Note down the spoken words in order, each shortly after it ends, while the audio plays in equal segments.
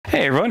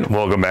Hey everyone,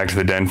 welcome back to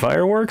the Den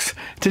Fireworks.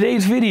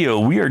 Today's video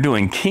we are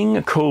doing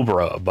King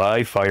Cobra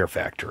by Fire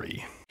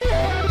Factory.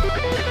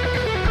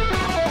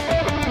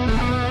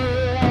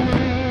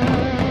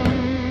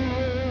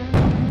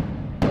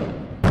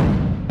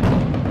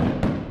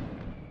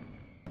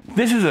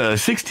 This is a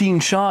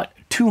 16-shot,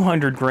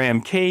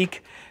 200-gram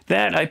cake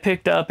that I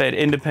picked up at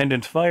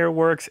Independence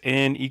Fireworks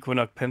in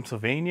Equinunk,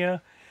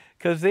 Pennsylvania,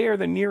 because they are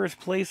the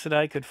nearest place that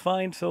I could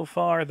find so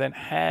far that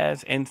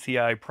has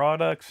NCI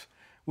products,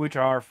 which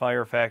are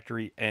Fire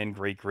Factory and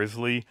Great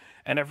Grizzly,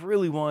 and I've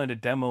really wanted to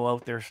demo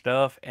out their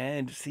stuff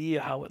and see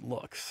how it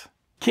looks.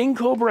 King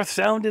Cobra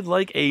sounded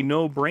like a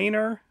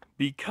no-brainer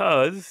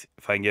because,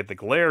 if I can get the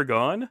glare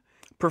gone,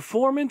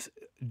 performance,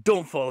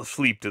 don't fall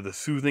asleep to the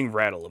soothing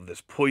rattle of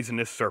this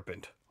poisonous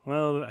serpent.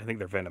 Well, I think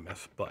they're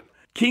venomous, but...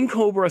 King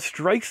Cobra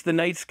strikes the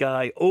night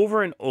sky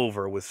over and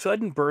over with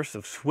sudden bursts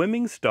of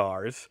swimming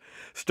stars,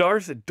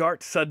 stars that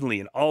dart suddenly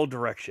in all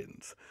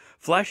directions.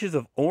 Flashes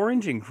of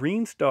orange and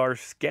green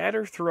stars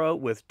scatter throughout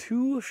with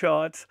 2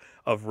 shots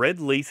of red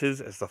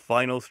laces as the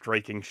final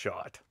striking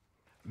shot.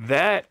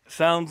 That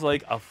sounds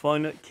like a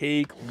fun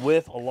cake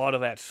with a lot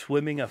of that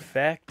swimming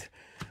effect,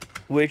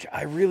 which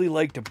I really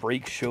like to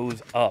break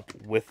shows up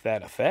with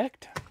that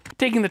effect.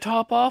 Taking the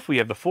top off, we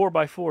have the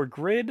 4x4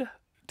 grid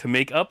to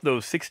make up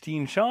those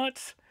 16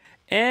 shots,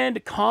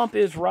 and comp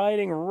is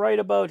riding right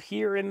about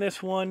here in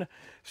this one,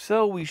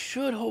 so we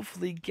should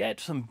hopefully get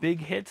some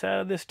big hits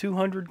out of this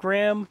 200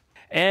 gram.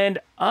 And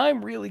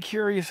I'm really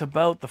curious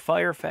about the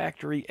Fire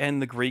Factory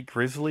and the Great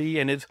Grizzly,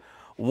 and is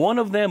one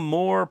of them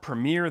more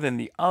premier than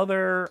the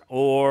other,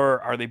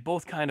 or are they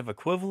both kind of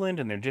equivalent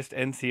and they're just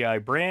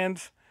NCI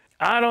brands?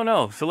 I don't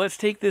know. So let's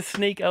take this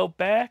snake out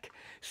back,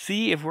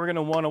 see if we're going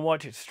to want to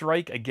watch it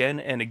strike again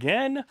and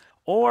again,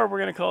 or we're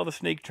going to call the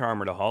snake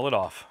charmer to haul it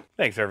off.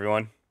 Thanks,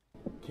 everyone.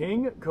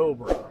 King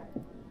Cobra.